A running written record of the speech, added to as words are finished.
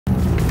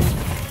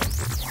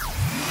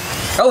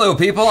Hello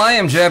people, I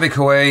am Jaby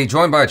KOAY,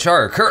 joined by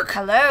ACHARA KIRK.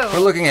 Hello. We're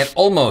looking at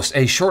Almost,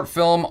 a short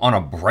film on a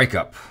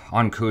breakup.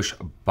 Ankush,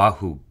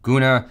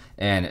 Bahuguna,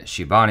 and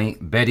Shibani,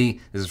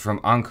 Bedi. This is from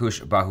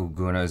Ankush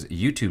Bahuguna's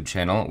YouTube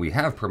channel. We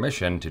have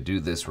permission to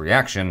do this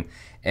reaction,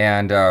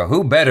 and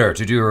who better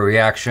to do a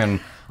reaction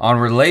on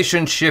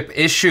relationship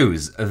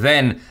issues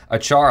than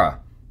ACHARA,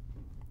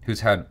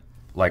 who's had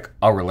like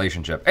a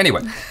relationship.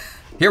 Anyway,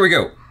 here we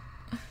go.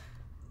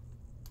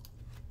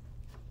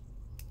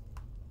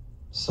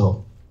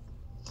 So,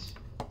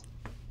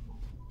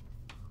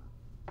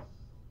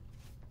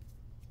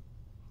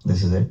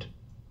 this is it.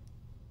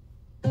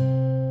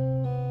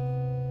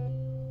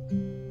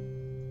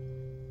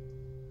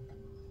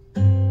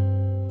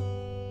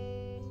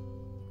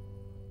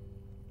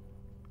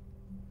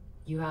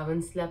 You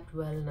haven't slept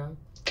well now.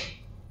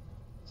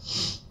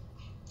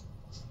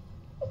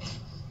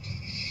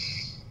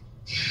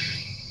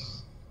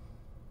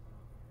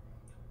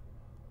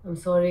 I'm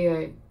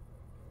sorry,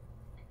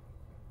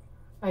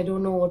 I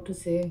don't know what to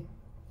say.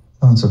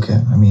 No, it's okay.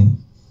 I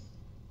mean,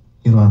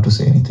 you don't have to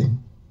say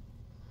anything.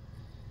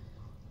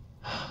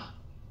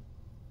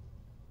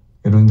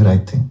 You're doing the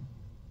right thing.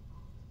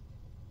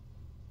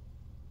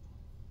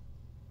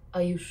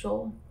 Are you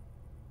sure?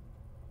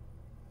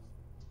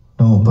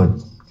 No, but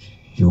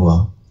you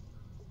are.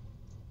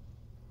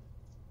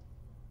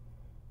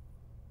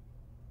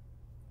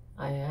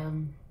 I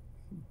am.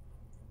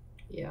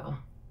 Yeah.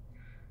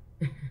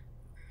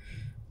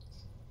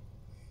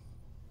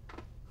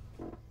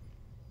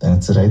 Then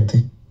it's the right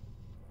thing.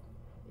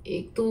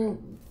 एक तो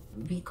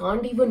we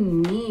can't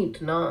even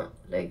meet ना,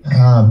 like.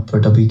 हाँ,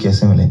 but अभी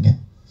कैसे मिलेंगे?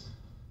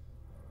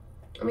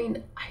 I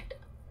mean,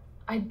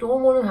 I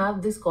don't want to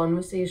have this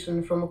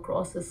conversation from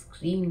across the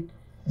screen.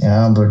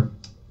 Yeah, but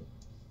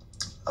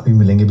अभी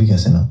मिलेंगे भी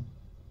कैसे ना?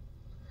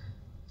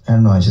 I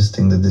don't know. I just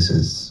think that this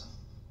is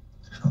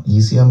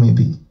easier,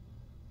 maybe.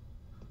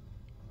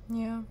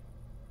 Yeah.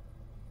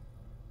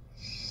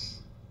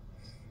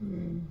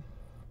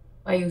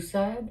 Are you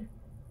sad?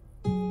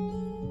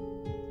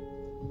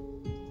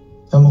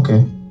 I'm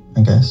okay,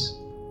 I guess.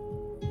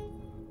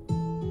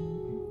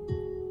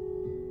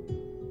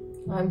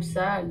 I'm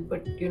sad,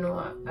 but you know,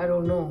 I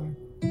don't know.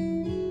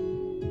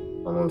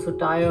 I'm also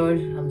tired,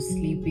 I'm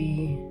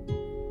sleepy.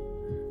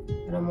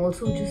 And I'm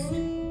also just,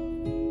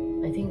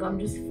 I think I'm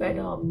just fed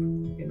up,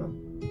 you know.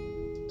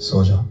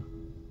 So ja.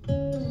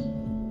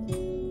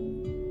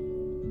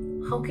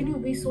 How can you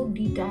be so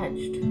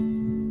detached?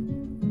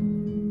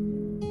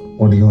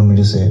 What do you want me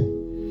to say?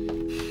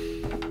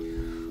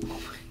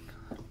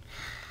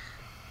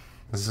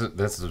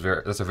 That's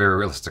a very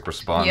realistic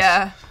response.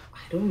 Yeah.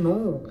 I don't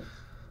know.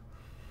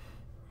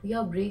 We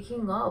are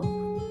breaking up.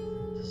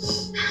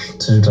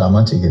 So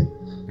drama चाहिए.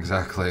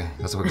 Exactly.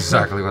 That's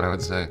exactly what I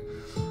would say.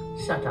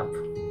 Shut up.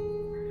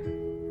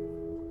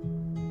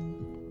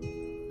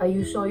 Are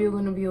you sure you're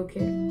gonna be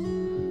okay?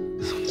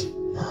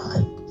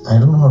 I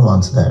don't know how to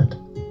answer that.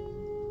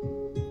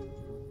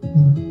 I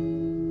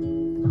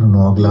don't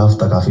know. अगला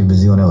हफ्ता काफी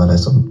busy होने वाला है,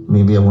 so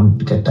maybe I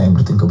won't get time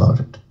to think about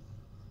it.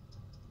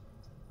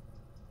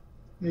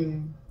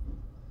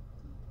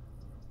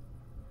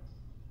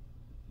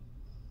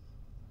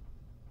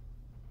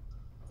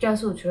 क्या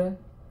सोच रहा है?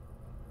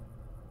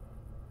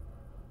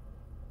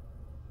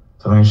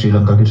 तो मैं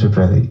श्रीलंका की ट्रिप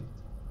रह गई.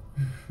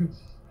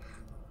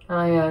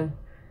 हाँ यार,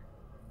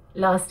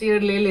 लास्ट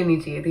ईयर ले लेनी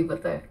चाहिए थी,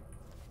 पता है.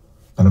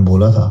 मैंने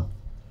बोला था.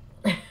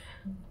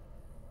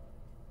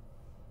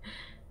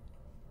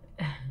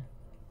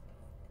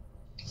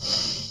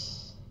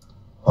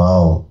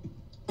 Wow,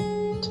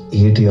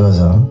 8 years,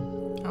 huh?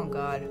 Oh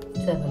God.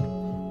 7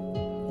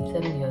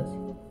 years.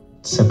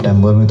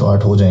 सितंबर में तो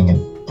 8 हो जाएंगे.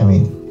 I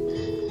mean,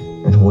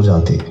 हो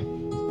जाती है.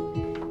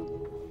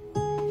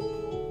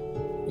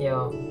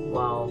 Yeah,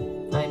 wow.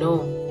 I know.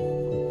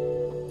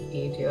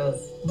 8 years.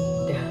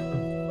 Damn.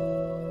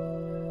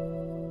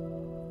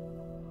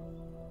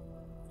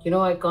 You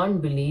know, I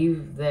can't believe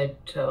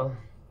that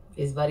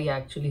इस बार ये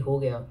actually हो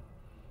गया.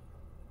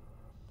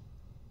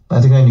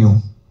 I think I knew.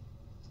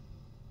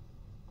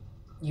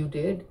 You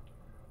did?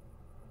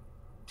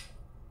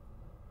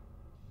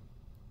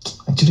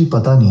 Actually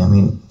पता नहीं. I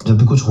mean, जब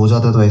भी कुछ हो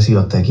जाता है तो ऐसे ही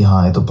लगता है कि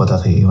हाँ, ये तो पता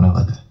था यही होने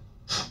वाला है.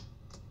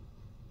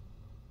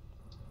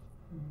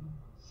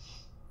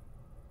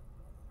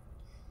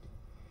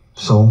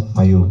 So,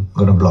 are you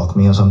gonna block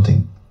me or something?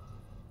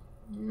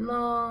 No,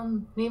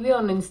 maybe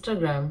on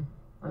Instagram.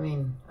 I mean,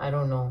 I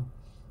don't know.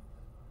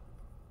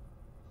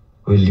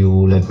 Will you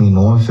let me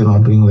know if you're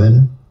not doing well?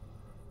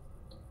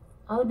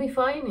 I'll be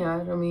fine,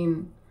 yaar. I mean,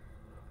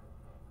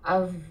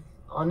 I've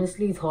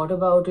honestly thought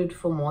about it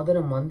for more than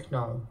a month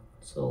now.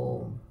 So,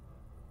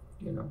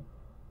 you know.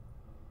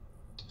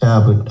 Yeah,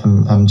 but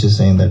I'm just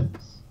saying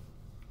that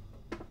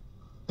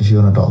if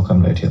you wanna talk,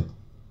 I'm right here.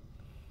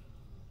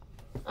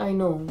 I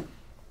know.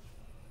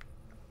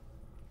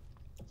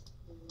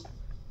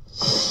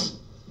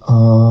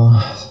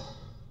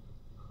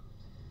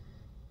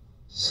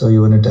 So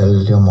you wanna tell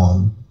your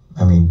mom?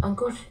 I mean,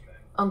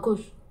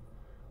 Ankush.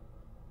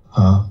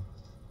 huh?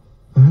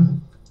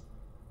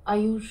 are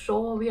you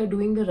sure we are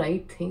doing the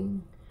right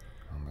thing?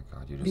 Oh my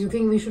God, you just... Do you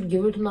think we should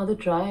give it another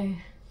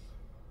try?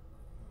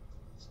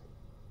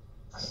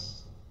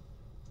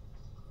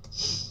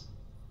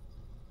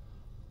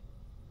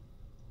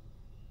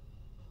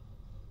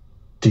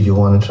 Do you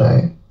want to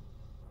try?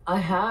 I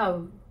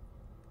have.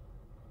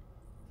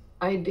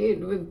 I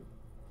did with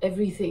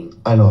everything.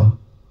 I know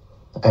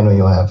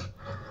you have.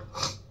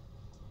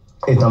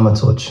 Itna mat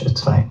soch,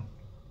 it's fine.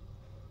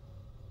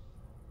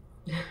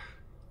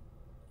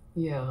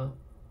 Yeah.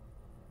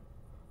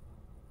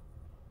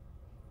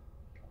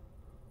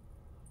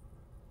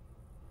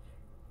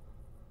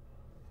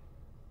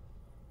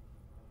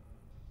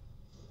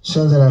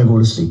 Shall then I'll go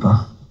to sleep,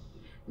 huh?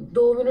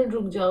 2 minutes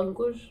ruk ja,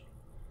 Ankush.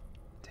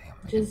 Damn,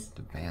 Just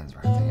the band's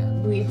right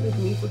there. wait with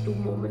me for 2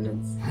 more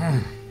minutes.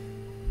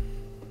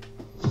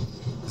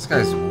 This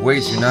guy's way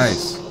too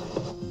nice.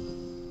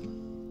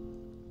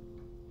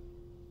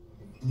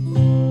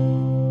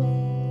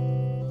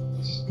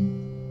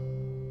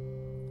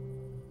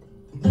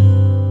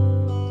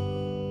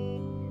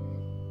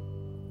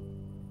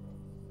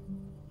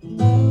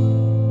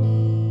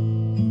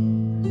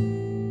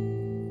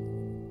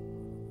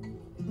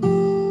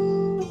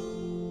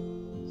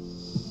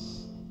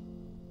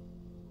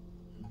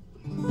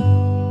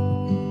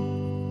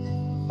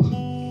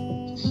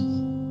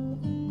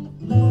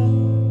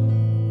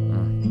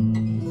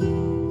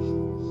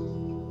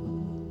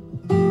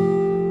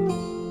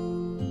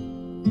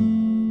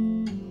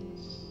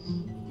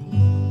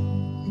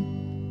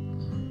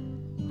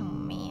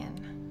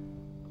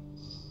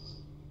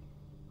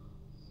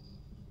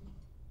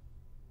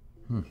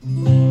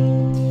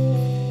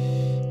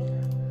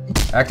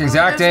 Acting's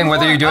acting,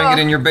 whether you're doing it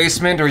in your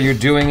basement or you're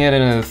doing it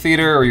in a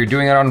theater or you're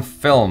doing it on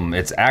film.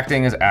 It's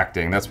acting is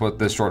acting. That's what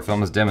this short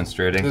film is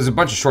demonstrating. There's a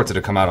bunch of shorts that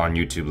have come out on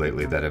YouTube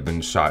lately that have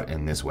been shot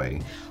in this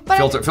way.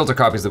 Filter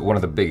Copy is one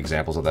of the big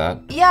examples of that.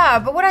 Yeah,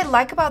 but what I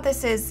like about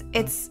this is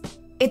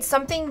it's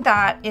something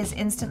that is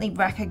instantly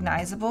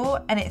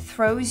recognizable and it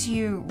throws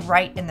you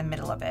right in the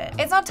middle of it.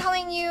 It's not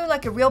telling you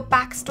like a real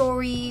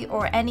backstory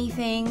or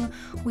anything.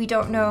 We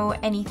don't know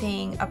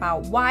anything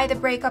about why the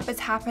breakup is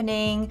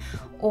happening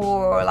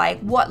or like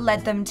what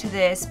led them to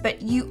this,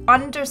 but you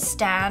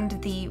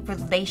understand the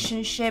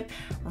relationship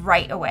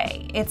right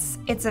away.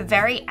 It's a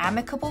very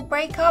amicable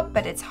breakup,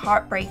 but it's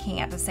heartbreaking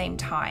at the same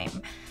time.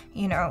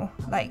 You know,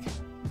 like, it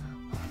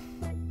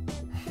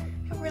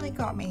really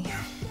got me.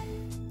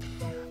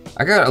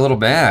 I got a little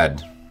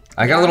mad.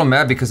 I got a little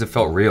mad because it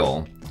felt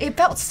real. It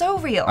felt so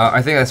real.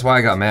 I think that's why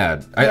I got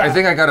mad. I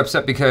think I got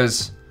upset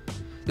because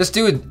this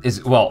dude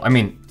is, well, I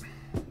mean,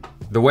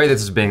 the way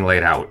this is being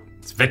laid out,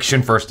 it's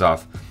fiction first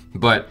off,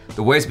 but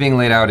the way it's being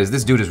laid out is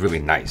this dude is really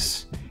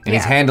nice. And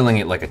he's handling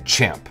it like a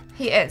champ.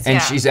 He is,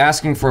 and she's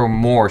asking for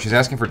more. She's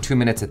asking for 2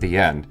 minutes at the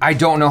end. I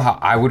don't know how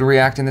I would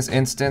react in this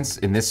instance,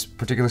 in this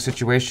particular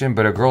situation,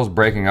 but a girl's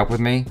breaking up with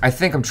me. I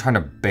think I'm trying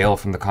to bail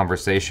from the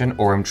conversation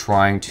or I'm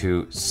trying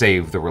to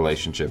save the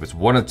relationship. It's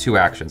one of two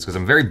actions, because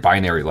I'm very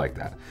binary like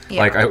that.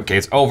 Yeah. Like, okay,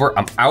 it's over,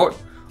 I'm out,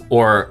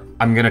 or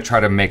I'm gonna try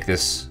to make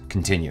this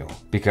continue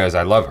because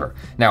I love her.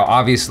 Now,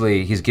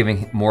 obviously, he's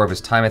giving more of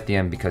his time at the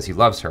end because he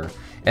loves her.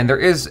 And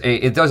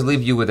it does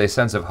leave you with a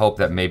sense of hope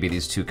that maybe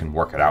these two can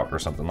work it out or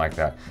something like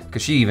that.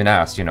 Because she even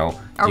asked, you know,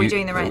 are we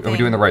doing the right thing? Are we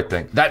doing the right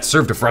thing? That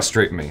served to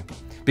frustrate me.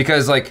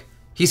 Because like,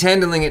 he's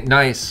handling it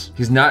nice.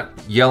 He's not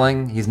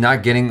yelling. He's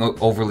not getting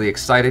overly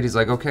excited. He's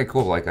like, okay,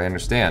 cool, like I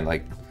understand.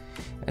 Like,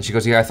 and she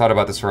goes, yeah, I thought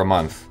about this for a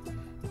month.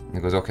 And he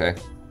goes, okay,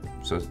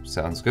 so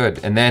sounds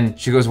good. And then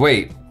she goes,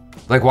 wait,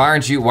 like, why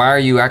are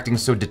you acting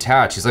so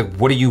detached? He's like,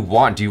 what do you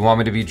want? Do you want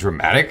me to be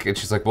dramatic? And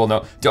she's like, well,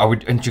 no.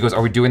 And she goes,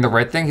 are we doing the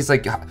right thing? He's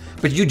like,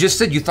 but you just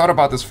said you thought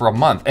about this for a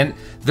month. And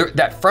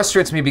that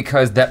frustrates me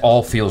because that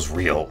all feels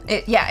real.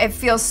 It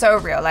feels so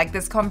real. Like,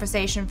 this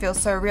conversation feels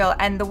so real.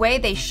 And the way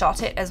they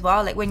shot it as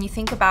well, like when you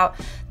think about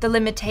the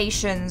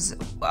limitations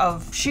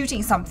of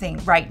shooting something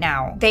right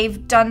now,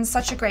 they've done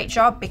such a great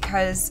job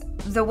because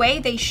the way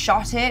they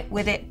shot it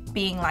with it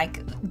being like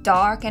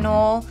dark and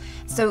all,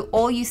 so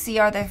all you see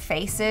are their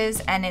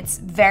faces and it's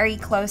very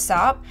close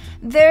up.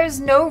 There's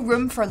no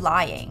room for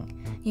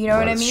lying. You know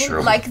what I mean?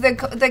 True. Like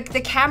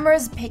the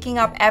camera's picking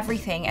up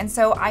everything, and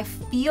so I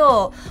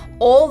feel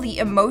all the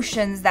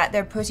emotions that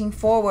they're putting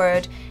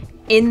forward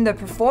in the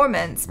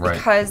performance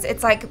because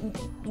it's like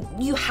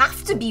you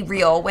have to be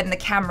real when the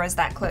camera's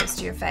that close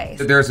to your face.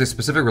 There's a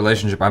specific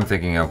relationship I'm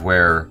thinking of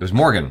where there's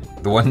Morgan,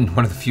 one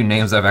of the few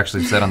names I've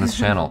actually said on this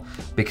channel,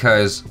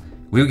 because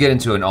we would get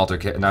into an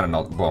altercation,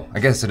 well, I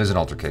guess it is an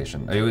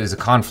altercation. It was a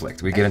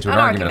conflict. We'd get into an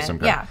argument of some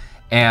kind. Yeah.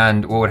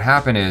 And what would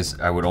happen is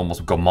I would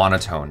almost go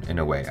monotone in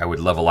a way. I would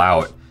level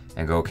out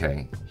and go,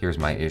 okay, here's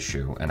my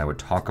issue. And I would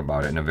talk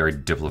about it in a very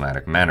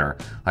diplomatic manner,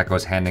 like I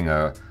was handing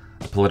a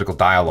political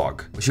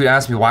dialogue. She would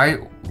ask me,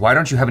 why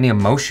don't you have any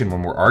emotion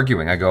when we're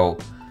arguing? I go,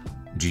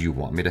 do you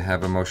want me to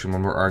have emotion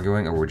when we're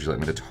arguing, or would you like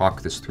me to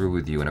talk this through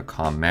with you in a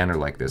calm manner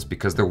like this?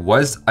 Because there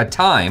was a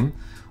time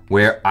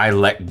where I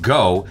let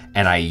go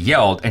and I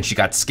yelled and she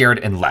got scared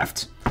and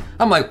left.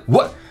 I'm like,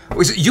 what?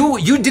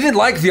 You didn't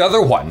like the other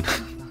one.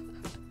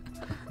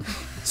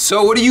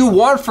 So what do you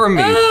want from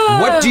me?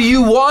 What do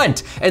you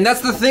want? And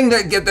that's the thing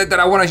that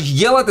I want to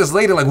yell at this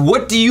lady, like,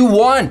 what do you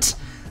want?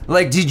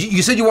 Like,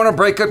 you said you want to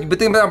break up, you've been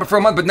thinking about it for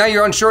a month, but now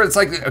you're unsure. It's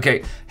like,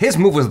 okay, his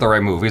move was the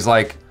right move. He's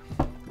like,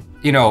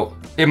 you know,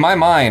 in my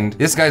mind,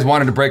 this guy's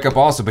wanted to break up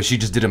also, but she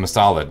just did him a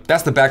solid.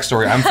 That's the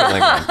backstory I'm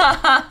filling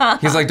in.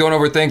 He's like, don't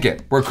overthink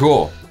it. We're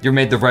cool. You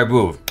made the right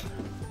move.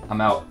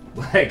 I'm out.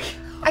 Like,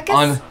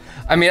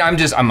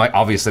 I'm like,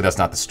 obviously that's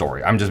not the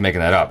story. I'm just making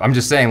that up. I'm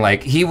just saying,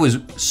 like, he was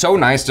so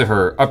nice to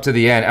her up to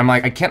the end. I'm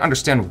like, I can't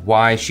understand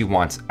why she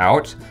wants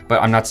out,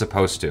 but I'm not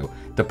supposed to.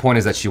 The point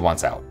is that she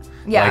wants out.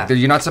 Yeah. Like,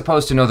 you're not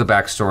supposed to know the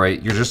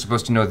backstory. You're just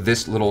supposed to know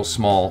this little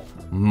small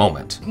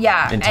moment.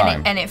 Yeah, in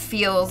time. And it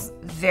feels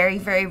very,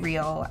 very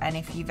real. And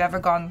if you've ever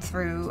gone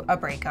through a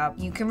breakup,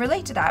 you can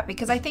relate to that,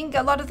 because I think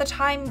a lot of the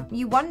time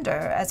you wonder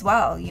as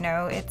well, you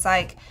know, it's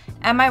like,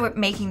 am I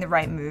making the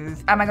right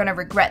move? Am I gonna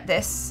regret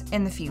this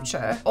in the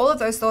future? All of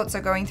those thoughts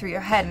are going through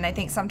your head, and I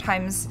think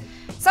sometimes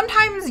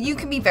you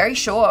can be very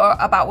sure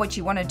about what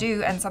you want to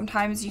do, and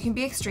sometimes you can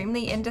be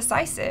extremely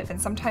indecisive,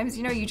 and sometimes,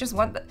 you know, you just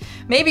want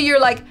maybe you're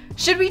like,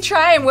 should we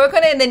try and work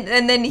on it?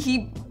 And then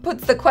he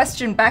puts the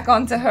question back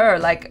onto her,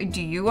 like,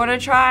 do you want to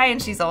try?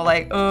 And she's all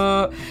like,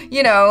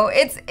 you know,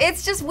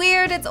 it's just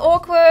weird, it's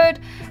awkward,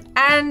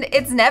 and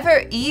it's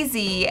never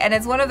easy. And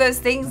it's one of those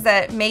things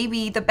that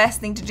maybe the best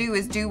thing to do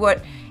is do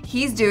what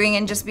he's doing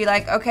and just be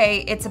like,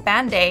 okay, it's a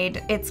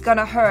band-aid, it's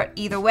gonna hurt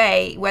either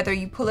way, whether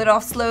you pull it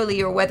off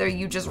slowly or whether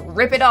you just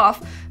rip it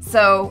off.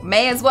 So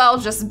may as well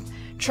just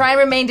try and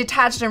remain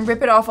detached and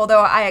rip it off.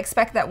 Although I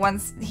expect that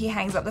once he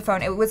hangs up the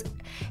phone, it was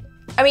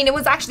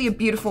actually a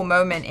beautiful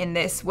moment in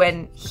this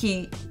when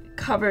he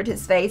covered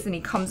his face and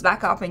he comes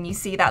back up and you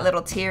see that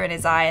little tear in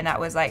his eye, and that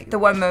was like the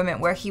one moment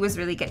where he was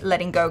really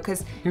letting go,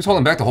 because he was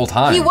holding back the whole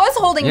time. He was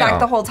holding back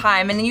the whole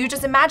time, and you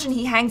just imagine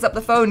he hangs up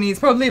the phone and he's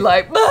probably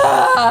like,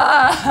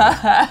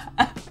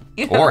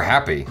 you know? Or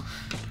happy.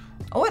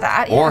 Or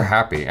that, yeah. Or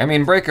happy. I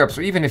mean,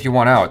 breakups, even if you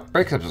want out,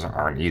 breakups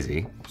aren't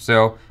easy.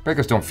 So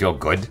breakups don't feel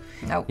good.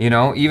 Nope. You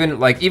know, even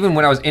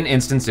when I was in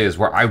instances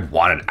where I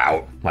wanted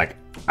out, like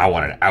I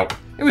wanted out,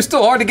 it was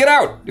still hard to get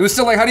out. It was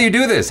still like, how do you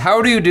do this?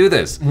 How do you do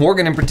this?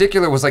 Morgan in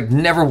particular was like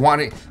never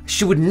wanting,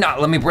 she would not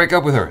let me break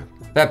up with her.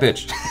 That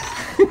bitch.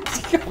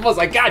 I was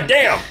like, God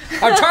damn,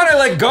 I'm trying to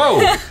let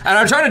go. And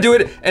I'm trying to do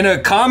it in a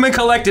calm and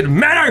collected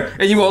manner,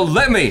 and you won't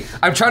let me.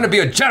 I'm trying to be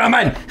a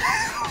gentleman.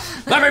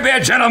 Let me be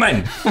a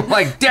gentleman. I'm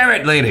like, damn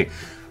it, lady.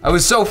 I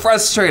was so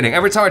frustrating.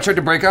 Every time I tried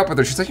to break up with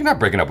her, she's like, you're not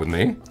breaking up with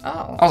me.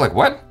 Oh. I was like,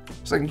 what?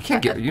 She's like,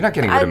 you're not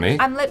getting rid of me.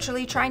 I'm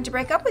literally trying to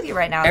break up with you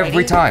right now,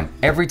 Every time.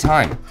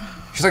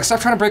 She's like, stop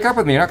trying to break up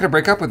with me. You're not gonna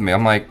break up with me.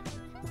 I'm like,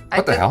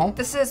 what the hell?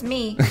 This is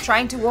me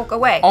trying to walk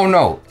away. Oh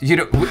no, you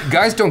know,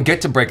 guys don't get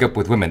to break up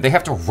with women. They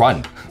have to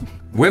run.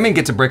 Women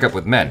get to break up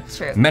with men.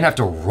 True. Men have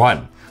to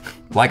run.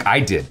 Like I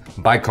did,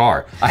 by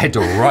car. I had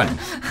to run.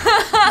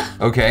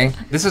 Okay?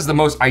 This is the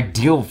most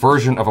ideal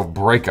version of a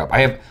breakup.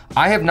 I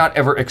have not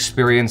ever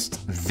experienced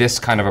this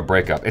kind of a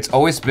breakup. It's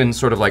always been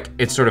sort of like,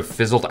 it sort of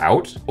fizzled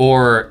out,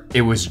 or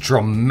it was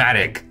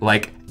dramatic,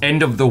 like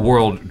end of the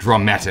world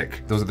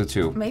dramatic. Those are the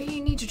two. Maybe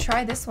you need to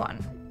try this one.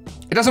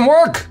 It doesn't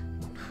work.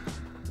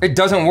 It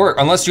doesn't work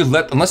unless you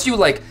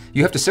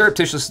you have to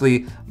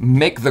surreptitiously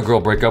make the girl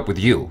break up with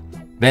you.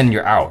 Then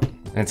you're out,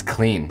 and it's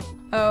clean.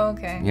 Oh,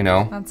 okay. You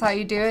know? That's how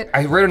you do it?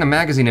 I read in a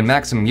magazine in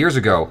Maxim years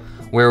ago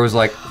where it was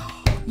like,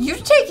 you're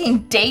taking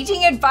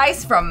dating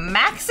advice from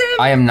Maxim?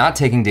 I am not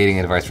taking dating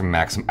advice from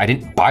Maxim. I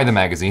didn't buy the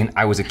magazine.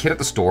 I was a kid at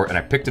the store and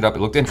I picked it up. It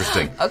looked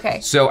interesting. Okay.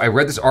 So I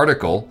read this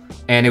article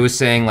and it was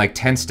saying like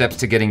 10 steps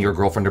to getting your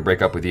girlfriend to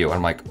break up with you. And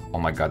I'm like, oh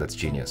my God, that's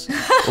genius.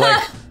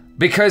 Like,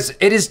 because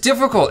it is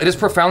difficult. It is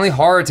profoundly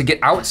hard to get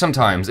out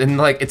sometimes. And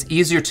like, it's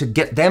easier to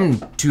get them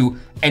to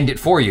end it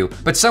for you.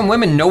 But some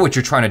women know what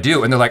you're trying to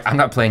do and they're like, I'm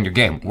not playing your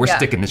game. We're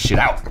sticking this shit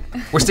out.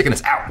 We're sticking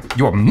this out.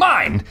 You're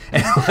mine.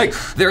 And like,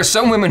 there are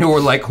some women who are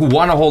like, who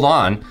want to hold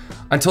on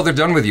until they're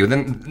done with you,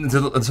 then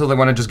until they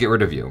want to just get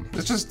rid of you.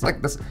 It's just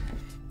like this.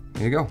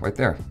 There you go, right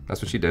there.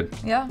 That's what she did.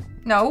 Yeah.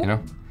 No. You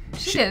know?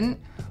 She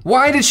didn't.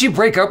 Why did she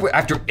break up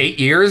after 8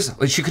 years?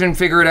 Like she couldn't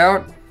figure it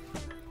out?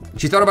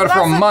 She thought about it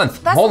for a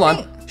month. Hold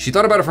on. She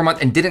thought about it for a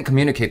month and didn't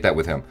communicate that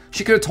with him.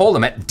 She could have told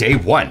him at day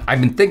one, I've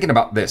been thinking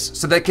about this,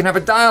 so they can have a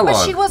dialogue.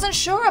 But she wasn't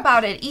sure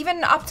about it.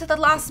 Even up to the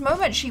last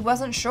moment, she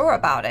wasn't sure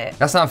about it.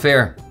 That's not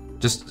fair.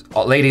 Just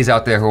ladies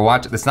out there who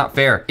watch it, that's not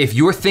fair. If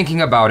you're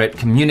thinking about it,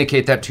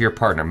 communicate that to your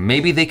partner.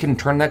 Maybe they can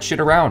turn that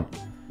shit around.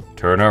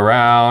 Turn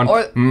around.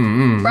 Or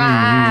no.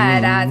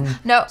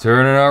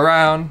 Turn it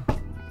around.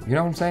 You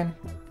know what I'm saying?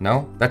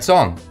 No? That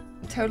song.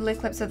 Total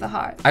Eclipse of the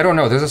Heart. I don't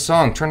know, there's a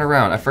song, Turn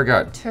Around, I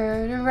forgot.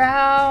 Turn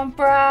around,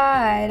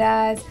 bright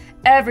eyes,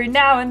 every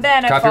now and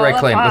then I Copyright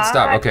fall claim, apart. let's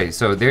stop. Okay,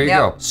 so there you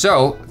go.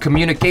 So,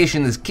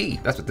 communication is key.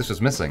 That's what this was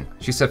missing.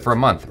 She said for a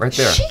month, right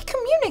there. She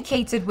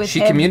communicated with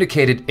him. She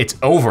communicated, it's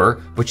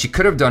over. What she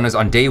could have done is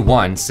on day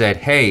one said,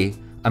 hey,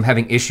 I'm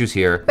having issues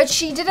here. But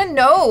she didn't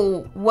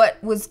know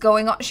what was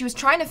going on. She was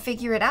trying to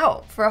figure it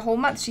out for a whole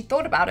month. She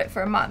thought about it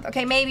for a month.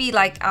 Okay, maybe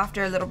like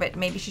after a little bit,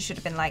 maybe she should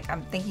have been like,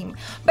 I'm thinking,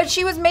 but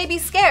she was maybe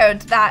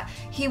scared that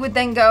he would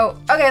then go,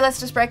 okay, let's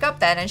just break up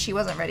then. And she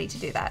wasn't ready to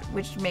do that,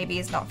 which maybe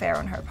is not fair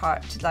on her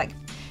part to like,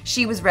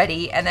 she was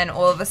ready, and then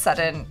all of a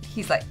sudden,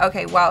 he's like,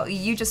 okay, well,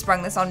 you just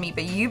sprung this on me,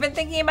 but you've been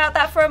thinking about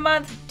that for a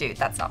month? Dude,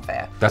 that's not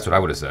fair. That's what I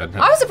would have said.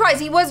 I was surprised.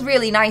 He was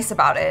really nice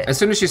about it. As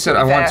soon as she said,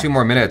 I want 2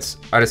 more minutes,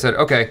 I'd have said,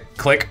 okay,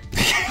 click.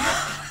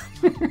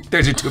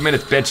 There's your 2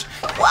 minutes, bitch.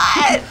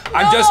 What?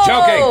 I'm just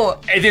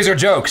joking. Hey, these are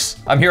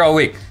jokes. I'm here all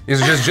week.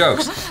 These are just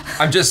jokes.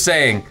 I'm just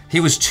saying, he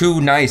was too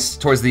nice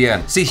towards the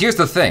end. See, here's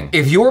the thing.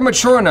 If you're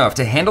mature enough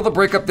to handle the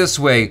breakup this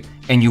way,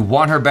 and you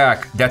want her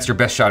back, that's your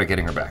best shot at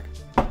getting her back.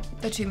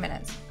 The 2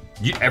 minutes.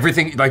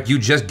 Everything, like, you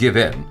just give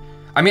in.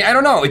 I mean, I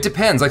don't know, it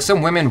depends. Like,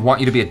 some women want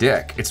you to be a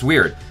dick. It's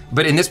weird.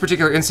 But in this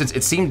particular instance,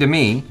 it seemed to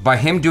me, by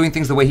him doing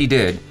things the way he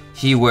did,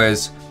 he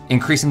was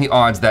increasing the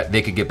odds that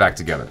they could get back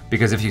together.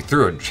 Because if you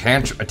threw a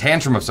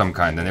tantrum of some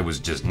kind, then it was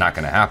just not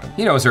gonna happen.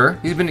 He knows her.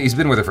 He's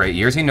been with her for 8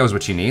 years. He knows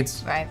what she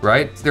needs. Right.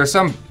 Right? There are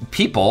some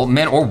people,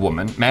 man or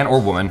woman,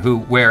 who,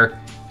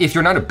 where if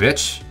you're not a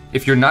bitch,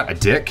 if you're not a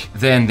dick,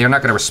 then they're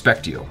not gonna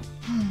respect you.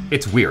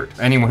 It's weird.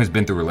 Anyone who's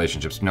been through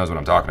relationships knows what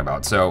I'm talking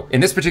about. So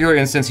in this particular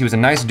instance, he was a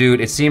nice dude.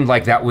 It seemed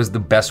like that was the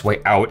best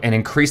way out and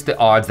increased the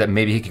odds that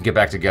maybe he could get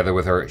back together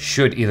with her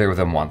should either of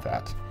them want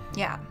that.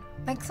 Yeah,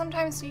 like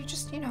sometimes you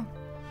just, you know,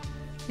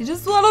 you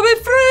just wanna be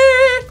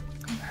free.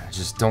 I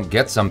just don't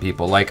get some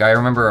people. Like I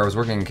remember I was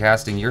working in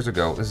casting years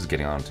ago. This is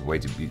getting on to way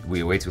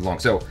too long.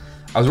 So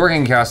I was working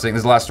in casting, this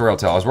is the last story I'll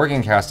tell. I was working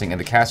in casting and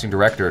the casting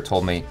director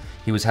told me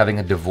he was having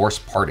a divorce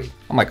party.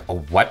 I'm like, a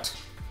what?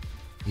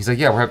 He's like,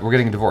 yeah, we're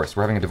getting a divorce.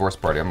 We're having a divorce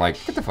party. I'm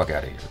like, get the fuck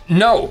out of here.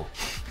 No,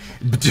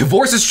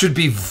 divorces should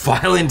be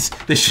violent.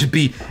 They should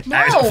be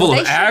full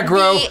of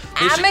aggro.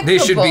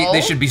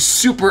 They should be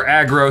super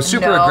aggro,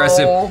 super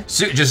aggressive.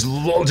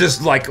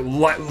 Just like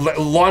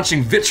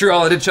launching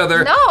vitriol at each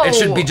other. No. It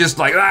should be just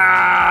like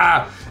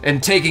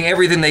and taking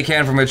everything they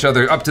can from each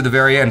other up to the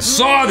very end.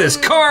 Saw this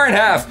car in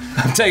half.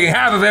 I'm taking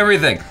half of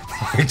everything.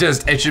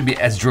 It should be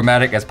as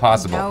dramatic as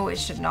possible. No, it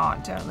should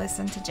not. Don't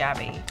listen to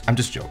Jaby. I'm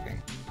just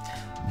joking.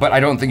 But I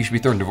don't think you should be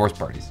throwing divorce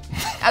parties.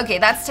 Okay,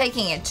 that's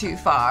taking it too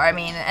far. I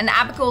mean, an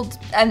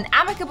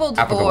amicable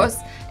divorce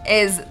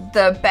is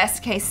the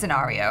best case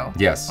scenario.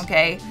 Yes.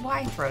 Okay,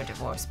 why throw a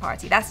divorce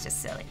party? That's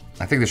just silly.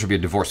 I think there should be a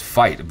divorce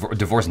fight, a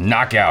divorce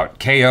knockout,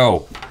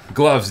 KO,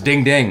 gloves,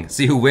 ding ding,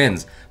 see who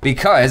wins.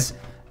 Because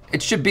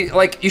it should be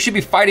like, you should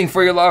be fighting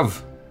for your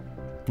love.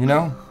 You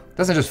know? It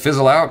doesn't just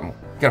fizzle out, you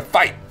gotta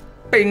fight,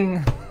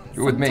 bing.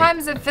 You're with me.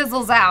 Sometimes it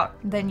fizzles out,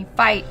 then you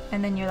fight,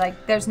 and then you're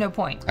like, there's no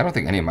point. I don't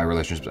think any of my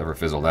relationships ever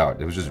fizzled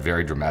out. It was just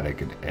very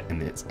dramatic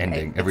in its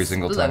ending every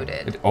single time.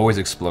 Exploded. It always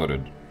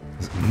exploded.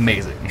 It's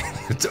amazing.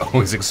 It's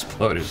always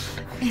exploded.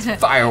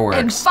 Fireworks.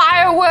 And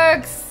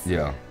fireworks.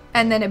 Yeah.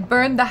 And then it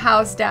burned the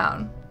house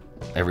down.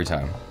 Every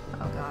time.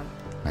 Oh God.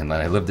 And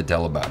I live to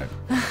tell about it.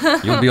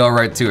 You'll be all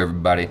right too,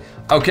 everybody.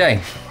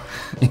 Okay.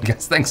 You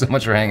guys, thanks so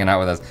much for hanging out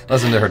with us.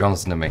 Listen to her, don't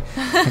listen to me.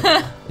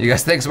 You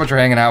guys, thanks so much for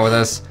hanging out with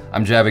us.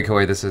 I'm Jaby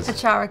KOAY, this is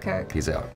ACHARA KIRK. Peace out.